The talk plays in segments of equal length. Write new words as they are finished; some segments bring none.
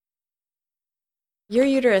Your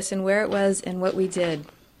uterus and where it was and what we did.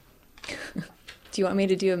 Do you want me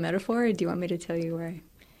to do a metaphor or do you want me to tell you where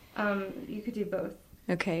You could do both.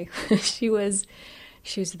 Okay. She was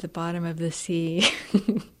at the bottom of the sea.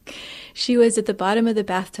 She was at the bottom of the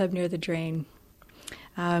bathtub near the drain.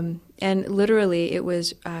 And literally it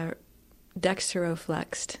was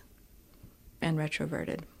dextroflexed and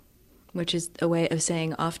retroverted, which is a way of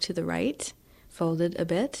saying off to the right, folded a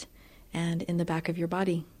bit, and in the back of your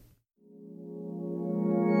body.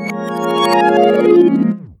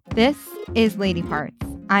 This is Lady Parts.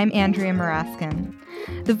 I'm Andrea Maraskin.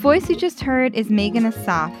 The voice you just heard is Megan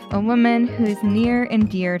Asaf, a woman who is near and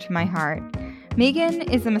dear to my heart. Megan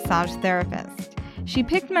is a massage therapist. She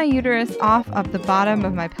picked my uterus off of the bottom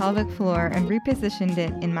of my pelvic floor and repositioned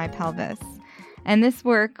it in my pelvis. And this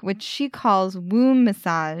work, which she calls womb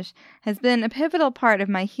massage, has been a pivotal part of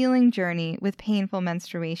my healing journey with painful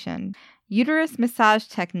menstruation. Uterus massage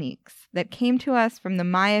techniques that came to us from the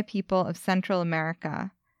Maya people of Central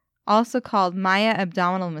America, also called Maya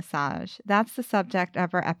abdominal massage. That's the subject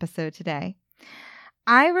of our episode today.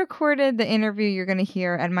 I recorded the interview you're going to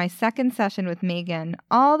hear at my second session with Megan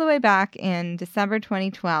all the way back in December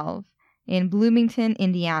 2012 in Bloomington,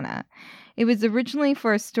 Indiana. It was originally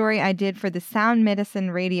for a story I did for the Sound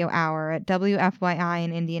Medicine Radio Hour at WFYI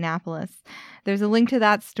in Indianapolis. There's a link to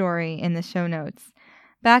that story in the show notes.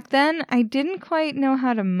 Back then, I didn't quite know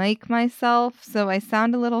how to mic myself, so I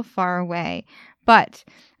sound a little far away. But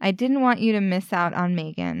I didn't want you to miss out on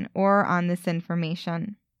Megan or on this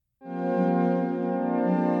information.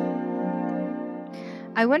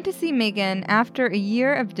 I went to see Megan after a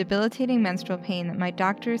year of debilitating menstrual pain that my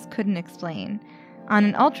doctors couldn't explain. On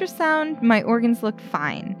an ultrasound, my organs looked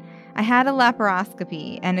fine. I had a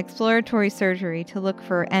laparoscopy and exploratory surgery to look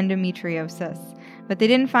for endometriosis, but they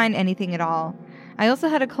didn't find anything at all. I also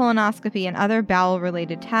had a colonoscopy and other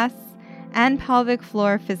bowel-related tests and pelvic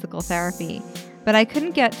floor physical therapy, but I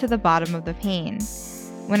couldn't get to the bottom of the pain.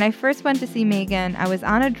 When I first went to see Megan, I was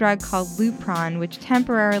on a drug called Lupron, which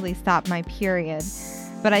temporarily stopped my period,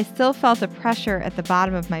 but I still felt a pressure at the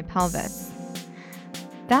bottom of my pelvis.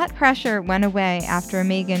 That pressure went away after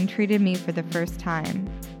Megan treated me for the first time.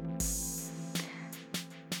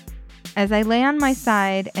 As I lay on my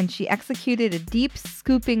side and she executed a deep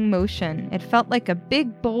scooping motion, it felt like a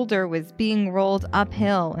big boulder was being rolled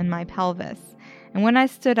uphill in my pelvis. And when I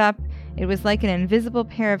stood up, it was like an invisible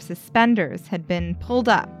pair of suspenders had been pulled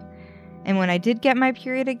up. And when I did get my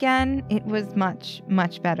period again, it was much,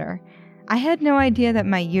 much better. I had no idea that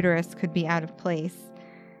my uterus could be out of place.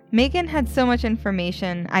 Megan had so much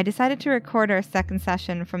information, I decided to record our second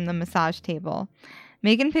session from the massage table.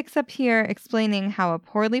 Megan picks up here explaining how a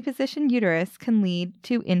poorly positioned uterus can lead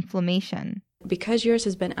to inflammation. Because yours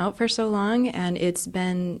has been out for so long and it's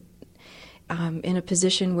been in a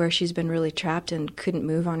position where she's been really trapped and couldn't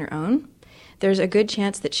move on her own, there's a good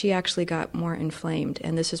chance that she actually got more inflamed.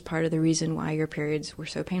 And this is part of the reason why your periods were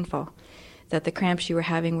so painful, that the cramps you were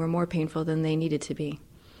having were more painful than they needed to be.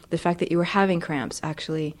 The fact that you were having cramps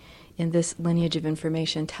actually in this lineage of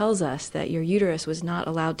information tells us that your uterus was not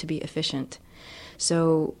allowed to be efficient.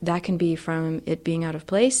 So that can be from it being out of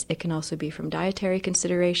place. It can also be from dietary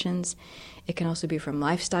considerations. It can also be from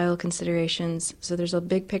lifestyle considerations. So there's a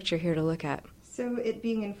big picture here to look at. So it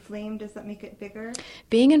being inflamed, does that make it bigger?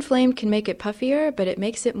 Being inflamed can make it puffier, but it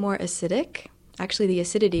makes it more acidic. Actually, the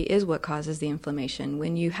acidity is what causes the inflammation.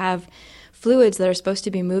 When you have fluids that are supposed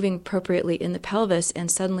to be moving appropriately in the pelvis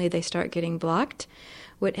and suddenly they start getting blocked,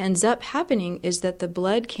 what ends up happening is that the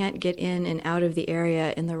blood can't get in and out of the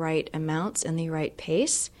area in the right amounts and the right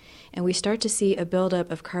pace, and we start to see a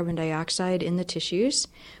buildup of carbon dioxide in the tissues,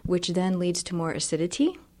 which then leads to more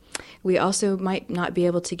acidity. We also might not be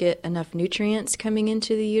able to get enough nutrients coming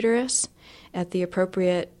into the uterus at the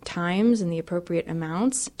appropriate times and the appropriate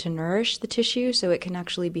amounts to nourish the tissue so it can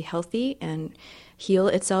actually be healthy and heal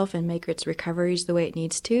itself and make its recoveries the way it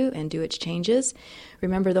needs to and do its changes.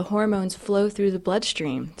 Remember, the hormones flow through the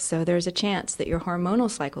bloodstream, so there's a chance that your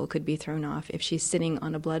hormonal cycle could be thrown off if she's sitting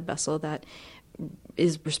on a blood vessel that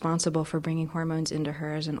is responsible for bringing hormones into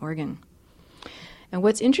her as an organ. And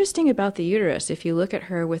what's interesting about the uterus, if you look at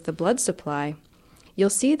her with the blood supply,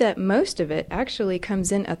 you'll see that most of it actually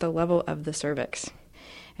comes in at the level of the cervix.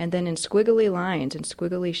 And then in squiggly lines and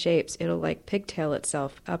squiggly shapes, it'll like pigtail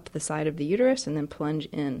itself up the side of the uterus and then plunge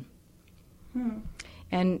in.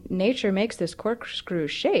 And nature makes this corkscrew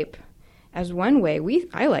shape as one way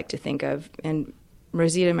I like to think of, and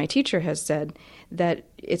Rosita, my teacher, has said that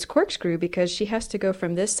it's corkscrew because she has to go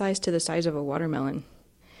from this size to the size of a watermelon.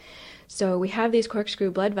 So we have these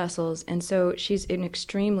corkscrew blood vessels, and so she's an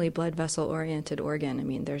extremely blood vessel-oriented organ. I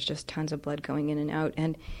mean, there's just tons of blood going in and out,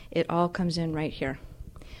 and it all comes in right here.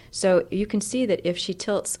 So you can see that if she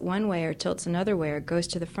tilts one way or tilts another way or goes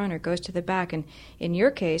to the front or goes to the back, and in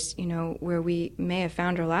your case, where we may have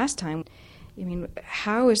found her last time, I mean,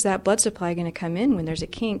 how is that blood supply going to come in when there's a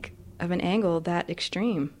kink of an angle that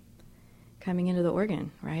extreme coming into the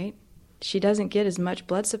organ, right? She doesn't get as much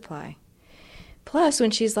blood supply. Plus, when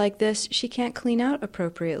she's like this, she can't clean out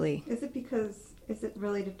appropriately. Is it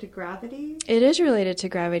related to gravity? It is related to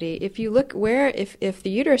gravity. If you look if the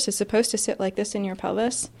uterus is supposed to sit like this in your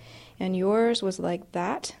pelvis, and yours was like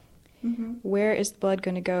that, where is the blood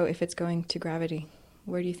going to go if it's going to gravity?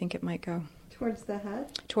 Where do you think it might go? Towards the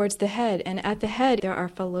head? Towards the head. And at the head, there are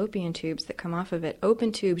fallopian tubes that come off of it,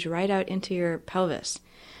 open tubes right out into your pelvis,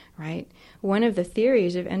 right? One of the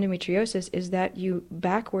theories of endometriosis is that you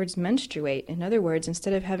backwards menstruate. In other words,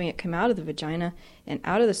 instead of having it come out of the vagina and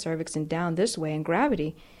out of the cervix and down this way in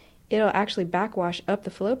gravity, it'll actually backwash up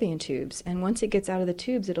the fallopian tubes. And once it gets out of the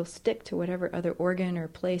tubes, it'll stick to whatever other organ or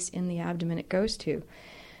place in the abdomen it goes to.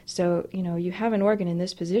 So, you have an organ in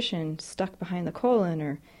this position stuck behind the colon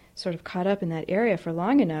or sort of caught up in that area for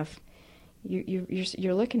long enough,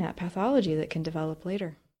 you're looking at pathology that can develop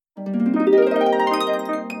later.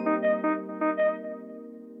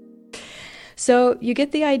 So you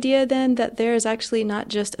get the idea then that there is actually not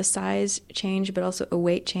just a size change, but also a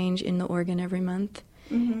weight change in the organ every month.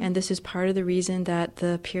 And this is part of the reason that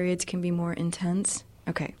the periods can be more intense.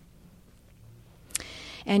 Okay.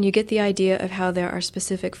 And you get the idea of how there are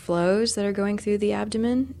specific flows that are going through the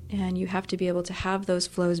abdomen, and you have to be able to have those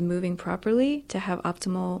flows moving properly to have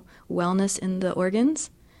optimal wellness in the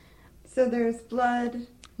organs. So there's blood,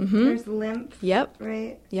 there's lymph, yep,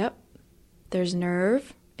 right? Yep. There's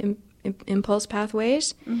nerve, impulse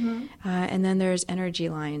pathways, and then there's energy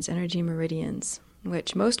lines, energy meridians,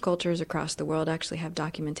 which most cultures across the world actually have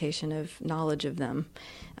documentation of knowledge of them.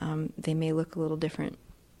 They may look a little different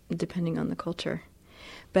depending on the culture.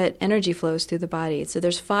 But energy flows through the body. So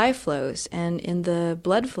there's 5 flows, and in the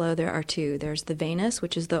blood flow there are 2. There's the venous,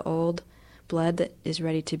 which is the old blood that is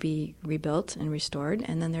ready to be rebuilt and restored,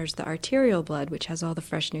 and then there's the arterial blood, which has all the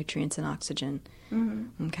fresh nutrients and oxygen.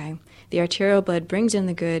 Okay. The arterial blood brings in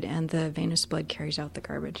the good, and the venous blood carries out the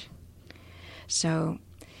garbage. So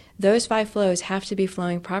those 5 flows have to be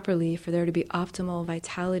flowing properly for there to be optimal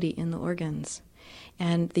vitality in the organs.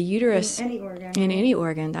 And the uterus... In any organ. In any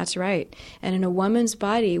organ, that's right. And in a woman's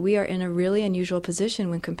body, we are in a really unusual position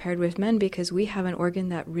when compared with men because we have an organ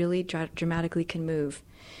that really dramatically can move.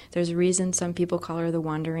 There's a reason some people call her the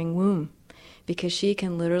wandering womb, because she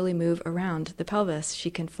can literally move around the pelvis. She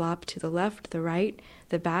can flop to the left, the right,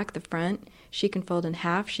 the back, the front. She can fold in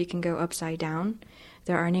half. She can go upside down.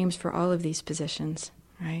 There are names for all of these positions,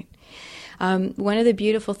 right? One of the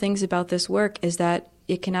beautiful things about this work is that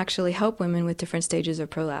it can actually help women with different stages of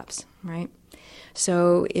prolapse, right?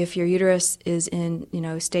 So if your uterus is in,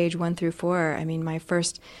 stage 1 through 4, I mean, my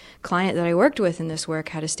first client that I worked with in this work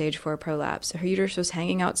had a stage 4 prolapse. So her uterus was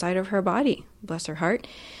hanging outside of her body, bless her heart.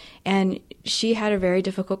 And she had a very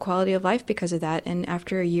difficult quality of life because of that. And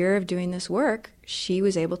after a year of doing this work, she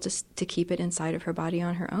was able to keep it inside of her body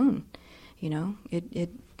on her own. It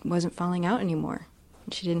wasn't falling out anymore.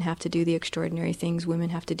 She didn't have to do the extraordinary things women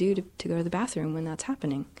have to do to go to the bathroom when that's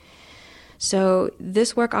happening. So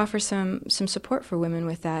this work offers some support for women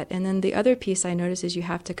with that. And then the other piece I notice is you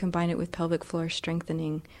have to combine it with pelvic floor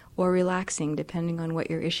strengthening or relaxing, depending on what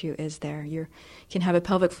your issue is there. You can have a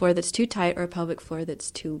pelvic floor that's too tight or a pelvic floor that's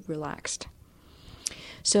too relaxed.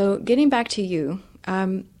 So getting back to you,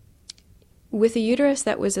 with a uterus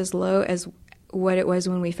that was as low as what it was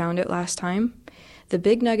when we found it last time, the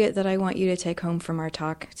big nugget that I want you to take home from our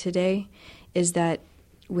talk today is that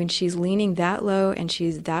when she's leaning that low and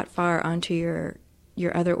she's that far onto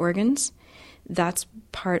your other organs, that's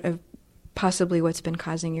part of possibly what's been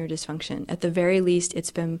causing your dysfunction. At the very least,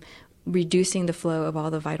 it's been reducing the flow of all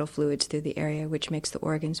the vital fluids through the area, which makes the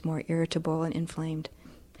organs more irritable and inflamed.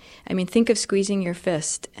 I mean, think of squeezing your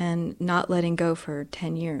fist and not letting go for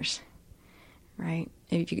 10 years, right?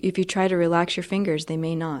 If you try to relax your fingers, they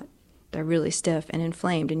may not. They're really stiff and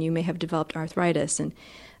inflamed, and you may have developed arthritis and,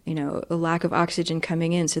 a lack of oxygen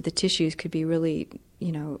coming in, so the tissues could be really,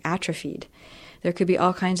 atrophied. There could be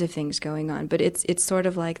all kinds of things going on, but it's sort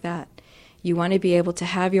of like that. You want to be able to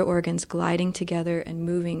have your organs gliding together and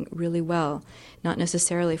moving really well, not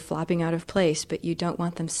necessarily flopping out of place, but you don't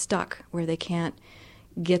want them stuck where they can't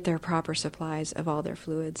get their proper supplies of all their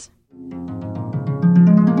fluids.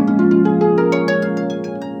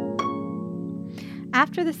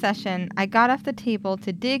 After the session, I got off the table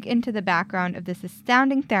to dig into the background of this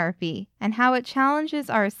astounding therapy and how it challenges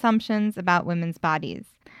our assumptions about women's bodies.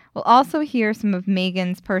 We'll also hear some of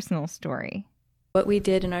Megan's personal story. What we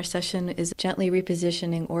did in our session is gently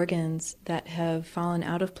repositioning organs that have fallen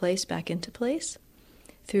out of place back into place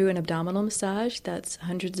through an abdominal massage that's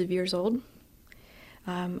hundreds of years old.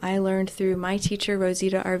 I learned through my teacher,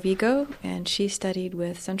 Rosita Arvigo, and she studied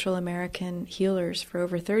with Central American healers for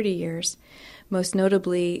over 30 years, most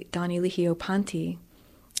notably Don Eligio Panti,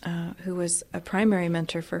 who was a primary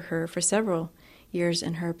mentor for her for several years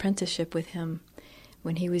in her apprenticeship with him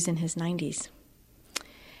when he was in his 90s.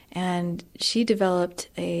 And she developed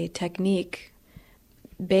a technique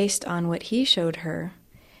based on what he showed her,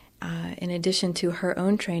 in addition to her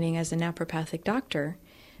own training as a naturopathic doctor,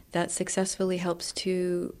 that successfully helps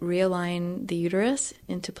to realign the uterus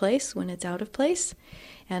into place when it's out of place,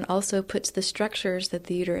 and also puts the structures that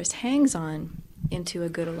the uterus hangs on into a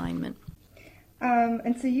good alignment.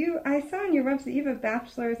 And so I saw on your website you have a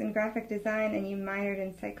bachelor's in graphic design and you minored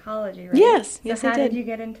in psychology, right? Yes, I did. So how did you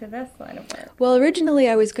get into this line of work? Well, originally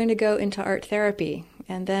I was going to go into art therapy,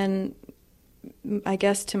 and then I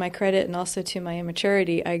guess to my credit and also to my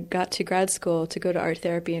immaturity, I got to grad school to go to art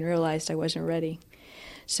therapy and realized I wasn't ready.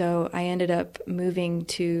 So I ended up moving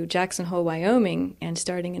to Jackson Hole, Wyoming, and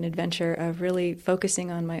starting an adventure of really focusing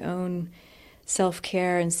on my own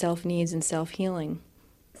self-care and self-needs and self-healing.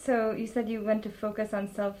 So you said you went to focus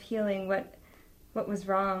on self-healing. What was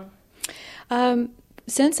wrong?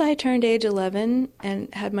 Since I turned age 11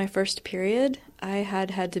 and had my first period, I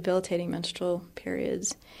had debilitating menstrual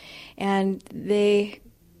periods, and they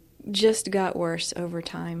just got worse over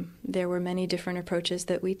time. There were many different approaches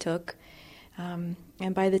that we took.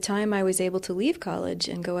 And by the time I was able to leave college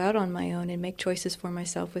and go out on my own and make choices for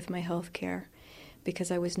myself with my health care, because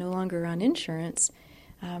I was no longer on insurance,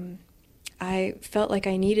 I felt like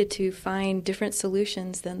I needed to find different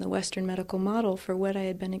solutions than the Western medical model for what I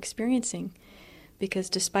had been experiencing. Because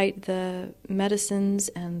despite the medicines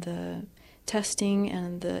and the testing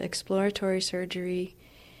and the exploratory surgery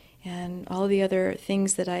and all the other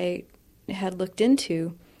things that I had looked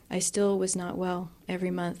into, I still was not well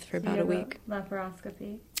every month for about a week.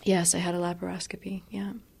 Laparoscopy? Yes, I had a laparoscopy,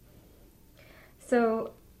 yeah.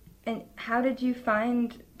 So, and how did you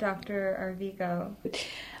find Dr. Arvigo?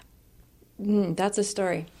 That's a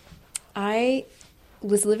story. I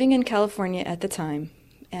was living in California at the time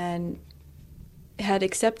and had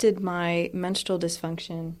accepted my menstrual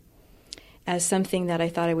dysfunction as something that I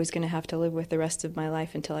thought I was going to have to live with the rest of my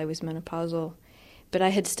life until I was menopausal. But I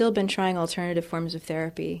had still been trying alternative forms of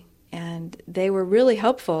therapy, and they were really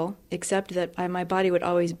helpful, except that my body would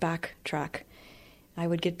always backtrack. I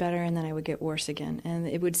would get better, and then I would get worse again. And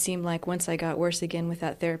it would seem like once I got worse again with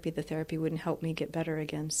that therapy, the therapy wouldn't help me get better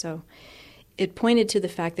again. So it pointed to the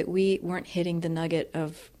fact that we weren't hitting the nugget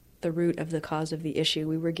of the root of the cause of the issue.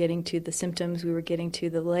 We were getting to the symptoms, we were getting to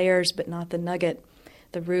the layers, but not the nugget,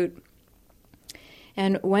 the root.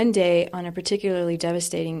 And one day, on a particularly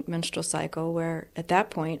devastating menstrual cycle, where at that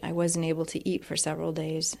point I wasn't able to eat for several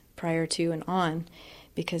days prior to and on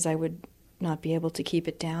because I would not be able to keep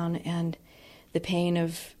it down, and the pain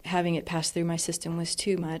of having it pass through my system was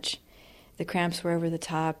too much. The cramps were over the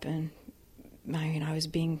top, and I was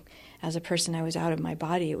being, as a person, I was out of my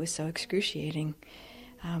body. It was so excruciating.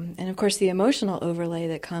 And of course, the emotional overlay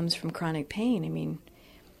that comes from chronic pain.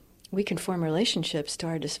 We can form relationships to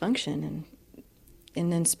our dysfunction, and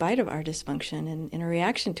in spite of our dysfunction and in a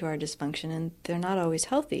reaction to our dysfunction, and they're not always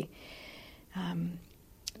healthy.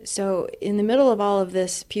 So in the middle of all of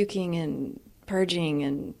this puking and purging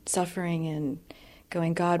and suffering and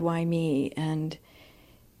going, God, why me? And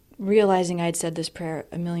realizing I'd said this prayer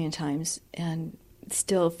a million times and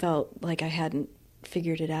still felt like I hadn't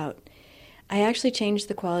figured it out, I actually changed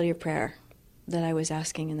the quality of prayer that I was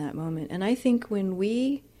asking in that moment. And I think when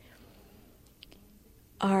we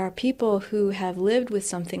are people who have lived with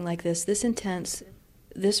something like this intense,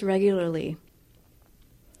 this regularly,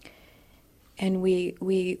 and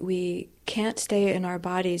we can't stay in our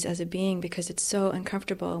bodies as a being because it's so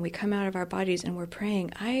uncomfortable, and we come out of our bodies and we're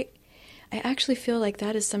praying, I actually feel like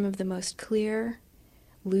that is some of the most clear,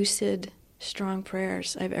 lucid, strong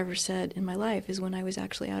prayers I've ever said in my life, is when I was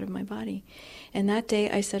actually out of my body. And that day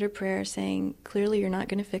I said a prayer saying, clearly you're not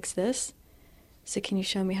going to fix this, so can you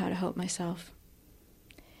show me how to help myself?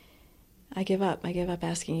 I give up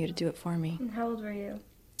asking you to do it for me. And how old were you?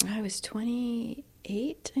 I was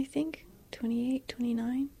 28, I think. 28,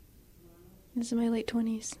 29. This is my late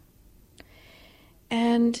 20s.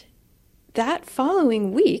 And that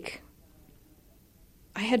following week,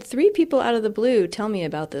 I had 3 people out of the blue tell me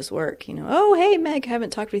about this work. Oh, hey, Meg,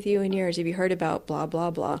 haven't talked with you in years. Have you heard about blah,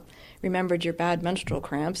 blah, blah? Remembered your bad menstrual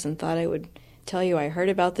cramps and thought I would tell you I heard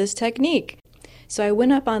about this technique. So I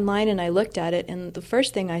went up online and I looked at it, and the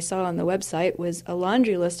first thing I saw on the website was a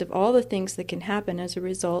laundry list of all the things that can happen as a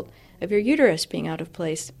result of your uterus being out of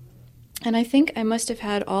place. And I think I must have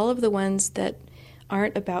had all of the ones that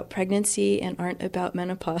aren't about pregnancy and aren't about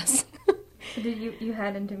menopause. Did you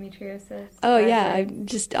had endometriosis? Oh, yeah,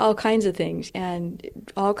 just all kinds of things, and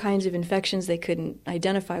all kinds of infections. They couldn't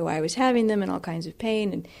identify why I was having them, and all kinds of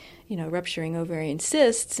pain, and, rupturing ovarian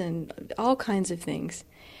cysts, and all kinds of things.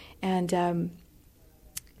 And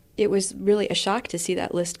it was really a shock to see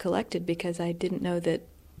that list collected, because I didn't know that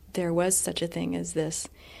there was such a thing as this,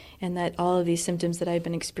 and that all of these symptoms that I'd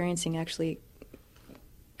been experiencing actually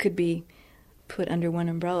could be put under one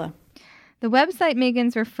umbrella. The website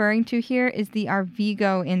Megan's referring to here is the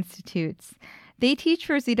Arvigo Institutes. They teach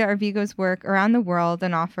Rosita Arvigo's work around the world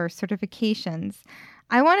and offer certifications.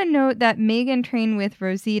 I want to note that Megan trained with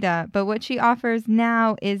Rosita, but what she offers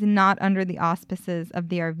now is not under the auspices of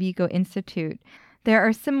the Arvigo Institute. There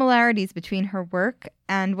are similarities between her work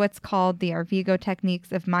and what's called the Arvigo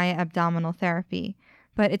techniques of Maya abdominal therapy,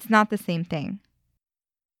 but it's not the same thing.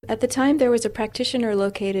 At the time, there was a practitioner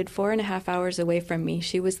located 4.5 hours away from me.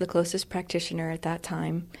 She was the closest practitioner at that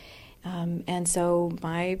time. And so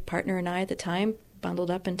my partner and I at the time bundled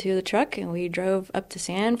up into the truck and we drove up to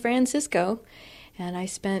San Francisco. And I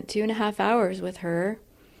spent 2.5 hours with her.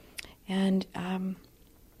 And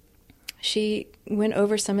she went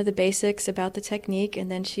over some of the basics about the technique,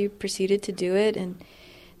 and then she proceeded to do it and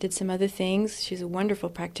did some other things. She's a wonderful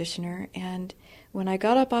practitioner. And when I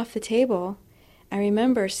got up off the table, I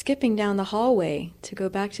remember skipping down the hallway to go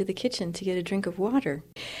back to the kitchen to get a drink of water.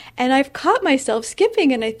 And I've caught myself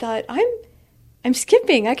skipping, and I thought, I'm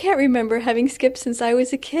skipping. I can't remember having skipped since I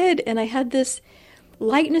was a kid. And I had this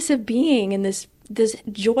lightness of being and this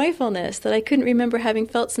joyfulness that I couldn't remember having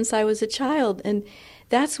felt since I was a child. And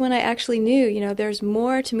that's when I actually knew, there's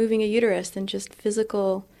more to moving a uterus than just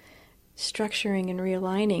physical structuring and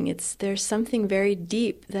realigning. There's something very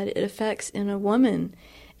deep that it affects in a woman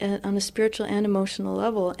on a spiritual and emotional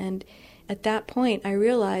level. And at that point, I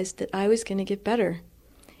realized that I was going to get better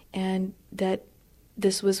and that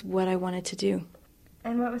this was what I wanted to do.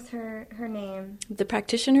 And what was her name? The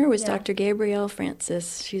practitioner was Dr. Gabrielle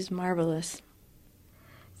Francis. She's marvelous.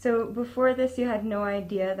 So before this, you had no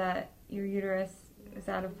idea that your uterus was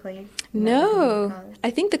out of place? No. I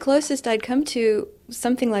think the closest I'd come to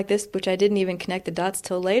something like this, which I didn't even connect the dots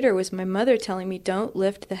till later, was my mother telling me, don't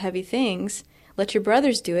lift the heavy things. Let your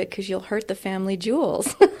brothers do it because you'll hurt the family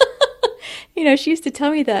jewels. She used to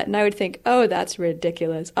tell me that, and I would think, oh, that's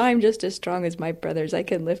ridiculous. I'm just as strong as my brothers. I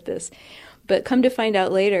can lift this. But come to find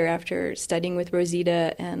out later, after studying with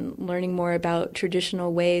Rosita and learning more about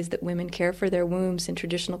traditional ways that women care for their wombs in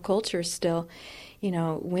traditional cultures still,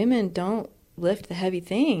 women don't lift the heavy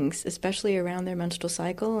things, especially around their menstrual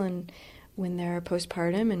cycle and when they're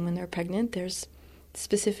postpartum and when they're pregnant. There's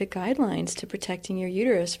specific guidelines to protecting your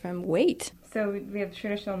uterus from weight. So we have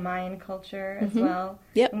traditional Mayan culture as well.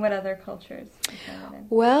 Yep. And what other cultures?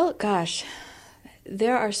 Well, gosh,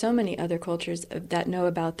 there are so many other cultures that know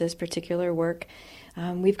about this particular work.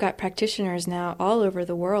 We've got practitioners now all over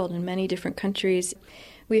the world in many different countries.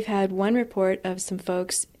 We've had one report of some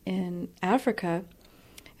folks in Africa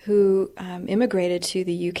who immigrated to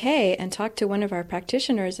the UK and talked to one of our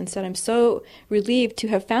practitioners and said, I'm so relieved to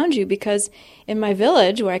have found you, because in my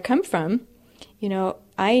village where I come from,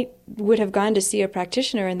 I would have gone to see a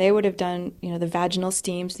practitioner and they would have done, the vaginal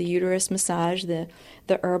steams, the uterus massage, the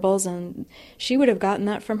herbals, and she would have gotten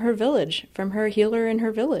that from her village, from her healer in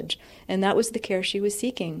her village. And that was the care she was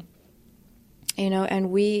seeking.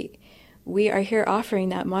 And we are here offering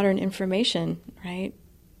that modern information, right,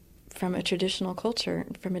 from a traditional culture,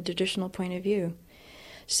 from a traditional point of view.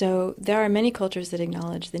 So there are many cultures that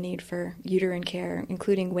acknowledge the need for uterine care,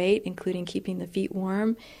 including weight, including keeping the feet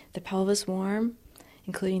warm, the pelvis warm,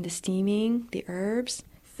 including the steaming, the herbs.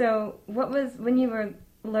 So what was, when you were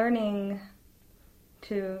learning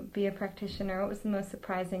to be a practitioner, what was the most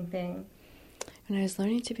surprising thing? When I was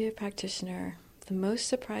learning to be a practitioner, the most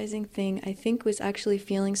surprising thing, I think, was actually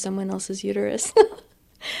feeling someone else's uterus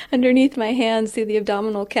underneath my hands through the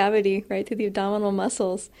abdominal cavity, right, through the abdominal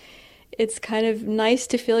muscles. It's kind of nice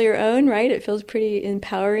to feel your own, right? It feels pretty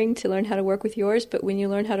empowering to learn how to work with yours, but when you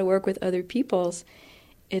learn how to work with other people's,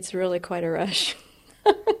 it's really quite a rush.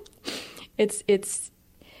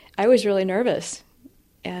 I was really nervous,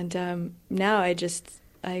 and now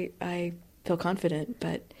I feel confident,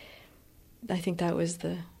 but I think that was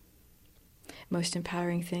most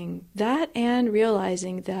empowering thing. That, and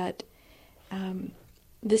realizing that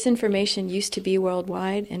this information used to be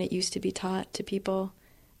worldwide and it used to be taught to people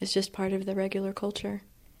as just part of the regular culture.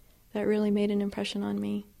 That really made an impression on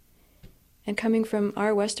me. And coming from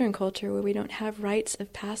our Western culture, where we don't have rites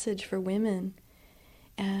of passage for women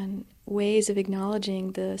and ways of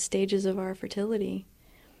acknowledging the stages of our fertility,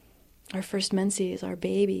 our first menses, our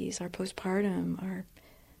babies, our postpartum, our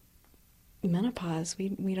menopause,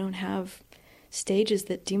 we don't have stages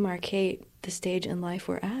that demarcate the stage in life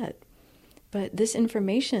we're at. But this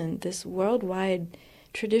information, this worldwide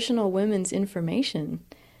traditional women's information,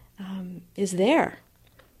 is there.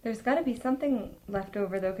 There's got to be something left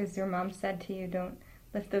over, though, because your mom said to you, don't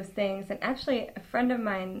lift those things. And actually, a friend of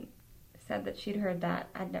mine said that she'd heard that.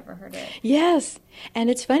 I'd never heard it. Yes. And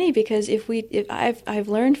it's funny because if I've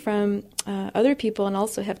learned from other people and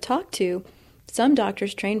also have talked to some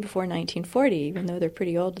doctors trained before 1940, even though they're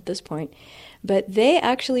pretty old at this point. But they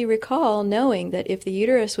actually recall knowing that if the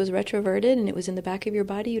uterus was retroverted and it was in the back of your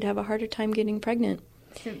body, you'd have a harder time getting pregnant.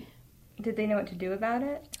 So did they know what to do about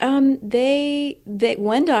it? They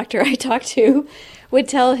one doctor I talked to would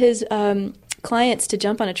tell his clients to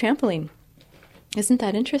jump on a trampoline. Isn't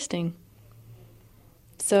that interesting?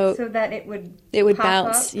 So that it would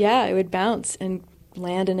bounce. Up? Yeah, it would bounce and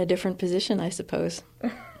land in a different position, I suppose.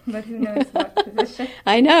 But who knows what position?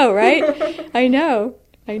 I know, right? I know.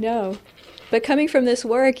 But coming from this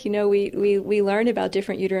work, we learn about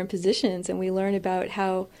different uterine positions, and we learn about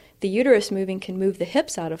how the uterus moving can move the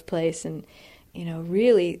hips out of place and,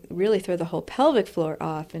 really, really throw the whole pelvic floor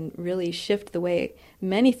off and really shift the way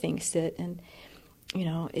many things sit. And,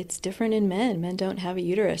 it's different in men. Men don't have a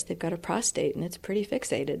uterus. They've got a prostate, and it's pretty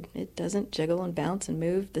fixated. It doesn't jiggle and bounce and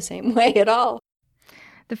move the same way at all.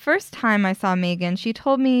 The first time I saw Megan, she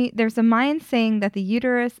told me there's a mind saying that the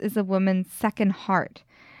uterus is a woman's second heart.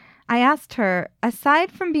 I asked her,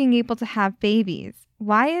 aside from being able to have babies,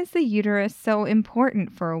 why is the uterus so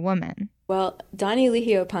important for a woman? Well, Donnie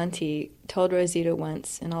Lihiopanti told Rosita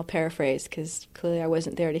once, and I'll paraphrase because clearly I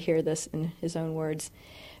wasn't there to hear this in his own words,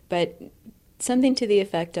 but something to the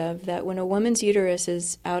effect of that when a woman's uterus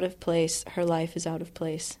is out of place, her life is out of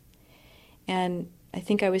place. And I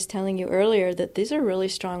think I was telling you earlier that these are really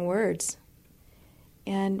strong words.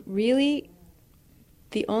 And really,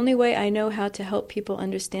 the only way I know how to help people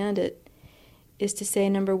understand it is to say,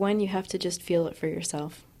 number one, you have to just feel it for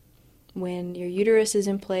yourself. When your uterus is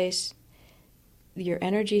in place, your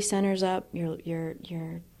energy centers up, your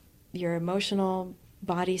emotional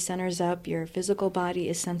body centers up, your physical body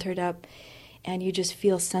is centered up, and you just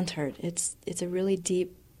feel centered. It's a really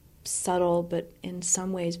deep, subtle, but in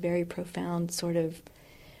some ways very profound sort of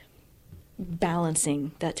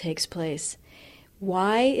balancing that takes place.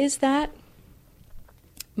 Why is that?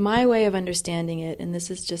 My way of understanding it, and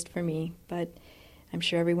this is just for me, but I'm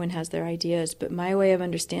sure everyone has their ideas, but my way of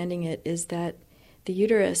understanding it is that the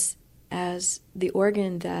uterus, as the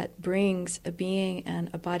organ that brings a being and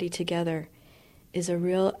a body together, is a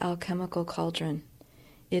real alchemical cauldron.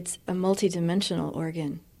 It's a multidimensional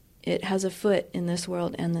organ. It has a foot in this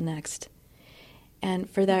world and the next. And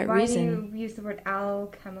for that reason... Why do you use the word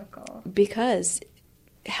alchemical? Because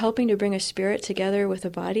helping to bring a spirit together with a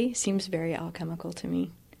body seems very alchemical to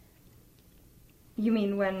me. You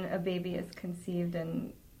mean when a baby is conceived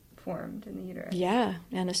and formed in the uterus? Yeah,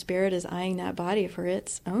 and a spirit is eyeing that body for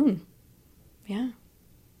its own. Yeah.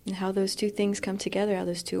 And how those two things come together, how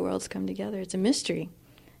those two worlds come together. It's a mystery.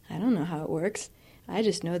 I don't know how it works. I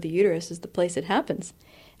just know the uterus is the place it happens.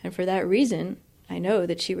 And for that reason, I know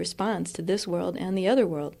that she responds to this world and the other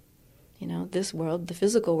world. This world, the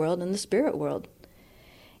physical world, and the spirit world.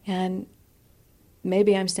 And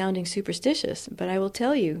maybe I'm sounding superstitious, but I will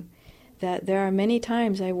tell you that there are many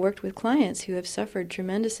times I've worked with clients who have suffered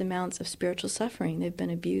tremendous amounts of spiritual suffering. They've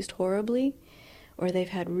been abused horribly, or they've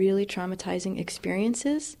had really traumatizing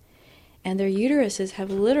experiences, and their uteruses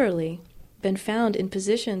have literally been found in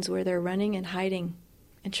positions where they're running and hiding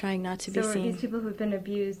and trying not to be seen. So are these people who've been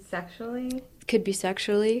abused sexually? Could be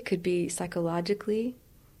sexually, could be psychologically,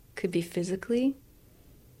 could be physically.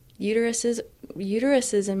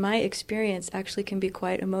 Uteruses, in my experience, actually can be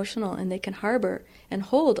quite emotional, and they can harbor and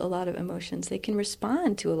hold a lot of emotions. They can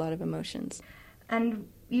respond to a lot of emotions. And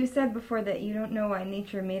you said before that you don't know why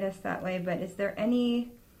nature made us that way, but is there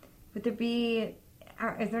any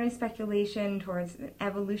speculation towards an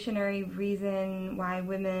evolutionary reason why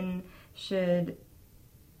women should,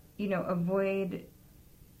 avoid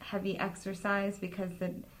heavy exercise, because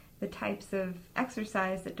the types of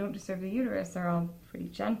exercise that don't disturb the uterus are all pretty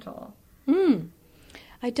gentle?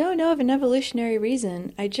 I don't know of an evolutionary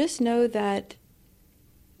reason. I just know that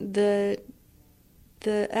the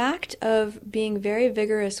The act of being very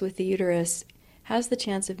vigorous with the uterus has the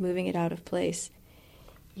chance of moving it out of place.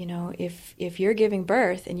 You know, if you're giving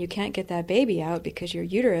birth and you can't get that baby out because your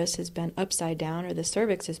uterus has been upside down or the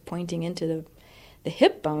cervix is pointing into the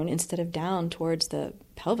hip bone instead of down towards the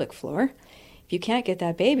pelvic floor, if you can't get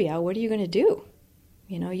that baby out, what are you going to do?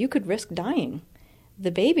 You know, you could risk dying.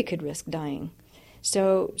 The baby could risk dying.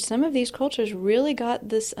 So some of these cultures really got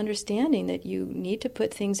this understanding that you need to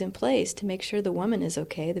put things in place to make sure the woman is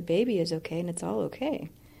okay, the baby is okay, and it's all okay.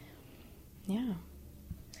 Yeah.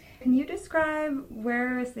 Can you describe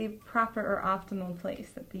where is the proper or optimal place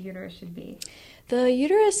that the uterus should be? The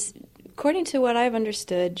uterus, according to what I've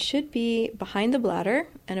understood, should be behind the bladder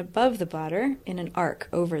and above the bladder in an arc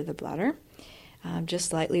over the bladder, just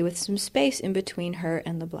slightly with some space in between her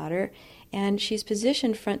and the bladder. And she's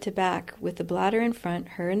positioned front to back with the bladder in front,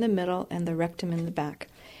 her in the middle, and the rectum in the back.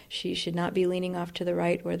 She should not be leaning off to the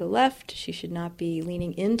right or the left. She should not be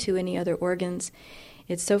leaning into any other organs.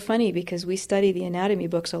 It's so funny because we study the anatomy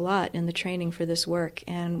books a lot in the training for this work,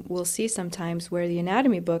 and we'll see sometimes where the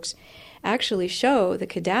anatomy books actually show the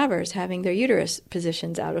cadavers having their uterus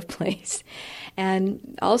positions out of place,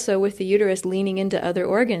 and also with the uterus leaning into other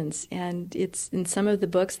organs. And it's in some of the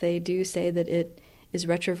books they do say that it is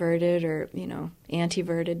retroverted or, you know,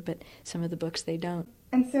 antiverted, but some of the books they don't.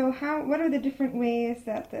 And so what are the different ways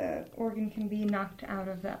that the organ can be knocked out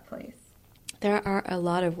of that place? There are a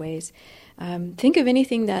lot of ways. Think of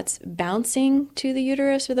anything that's bouncing to the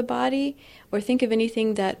uterus or the body, or think of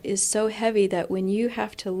anything that is so heavy that when you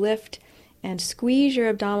have to lift and squeeze your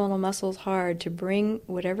abdominal muscles hard to bring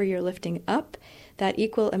whatever you're lifting up, that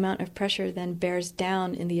equal amount of pressure then bears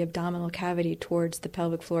down in the abdominal cavity towards the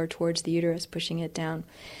pelvic floor, towards the uterus, pushing it down.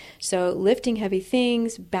 So lifting heavy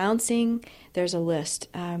things, bouncing, there's a list.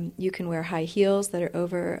 You can wear high heels that are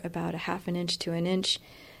over about 1/2 inch to 1 inch,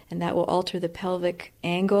 and that will alter the pelvic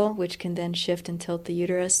angle, which can then shift and tilt the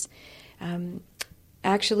uterus.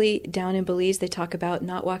 Actually, down in Belize, they talk about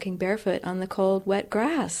not walking barefoot on the cold, wet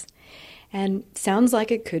grass. And sounds like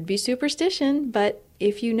it could be superstition, but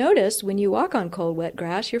if you notice, when you walk on cold, wet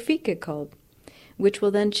grass, your feet get cold, which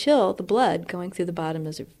will then chill the blood going through the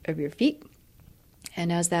bottoms of your feet.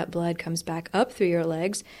 And as that blood comes back up through your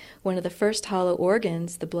legs, one of the first hollow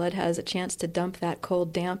organs the blood has a chance to dump that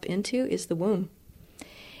cold damp into is the womb.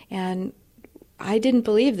 And I didn't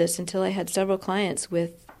believe this until I had several clients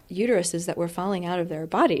with uteruses that were falling out of their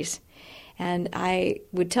bodies. And I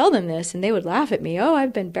would tell them this, and they would laugh at me. "Oh,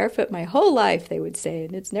 I've been barefoot my whole life," they would say,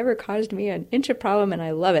 "and it's never caused me an inch of problem, and I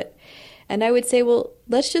love it." And I would say, well,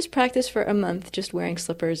 let's just practice for a month just wearing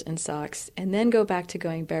slippers and socks, and then go back to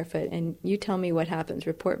going barefoot, and you tell me what happens.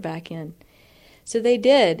 Report back in. So they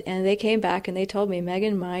did, and they came back, and they told me,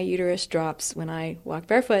 "Megan, my uterus drops when I walk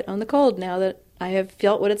barefoot on the cold now that I have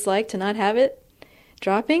felt what it's like to not have it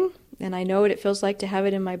dropping, and I know what it feels like to have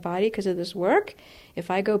it in my body because of this work. If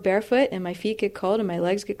I go barefoot and my feet get cold and my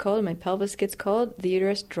legs get cold and my pelvis gets cold, the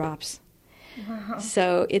uterus drops." Wow.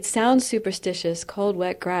 So it sounds superstitious, cold,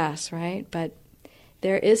 wet grass, right? But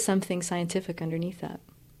there is something scientific underneath that.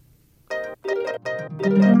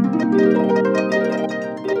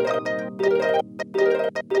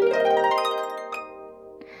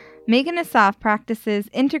 Megan Asaf practices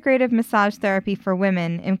integrative massage therapy for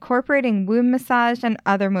women, incorporating womb massage and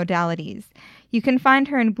other modalities. You can find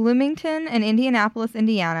her in Bloomington and Indianapolis,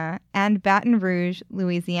 Indiana, and Baton Rouge,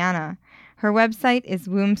 Louisiana. Her website is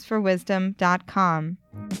wombsforwisdom.com.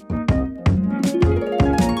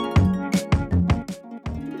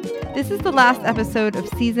 This is the last episode of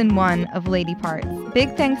Season 1 of Lady Parts.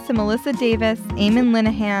 Big thanks to Melissa Davis, Eamon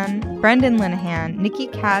Linehan, Brendan Linehan, Nikki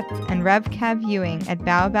Katz, and Rev Kev Ewing at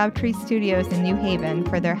Baobab Tree Studios in New Haven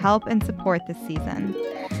for their help and support this season.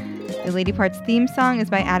 The Lady Parts theme song is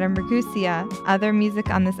by Adam Ragusia. Other music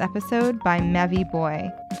on this episode by Mevi Boy.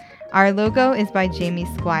 Our logo is by Jamie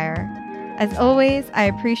Squire. As always, I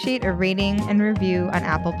appreciate a rating and review on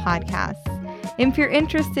Apple Podcasts. If you're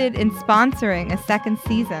interested in sponsoring a second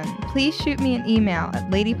season, please shoot me an email at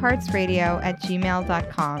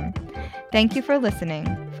ladypartsradio@gmail.com. Thank you for listening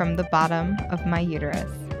from the bottom of my uterus.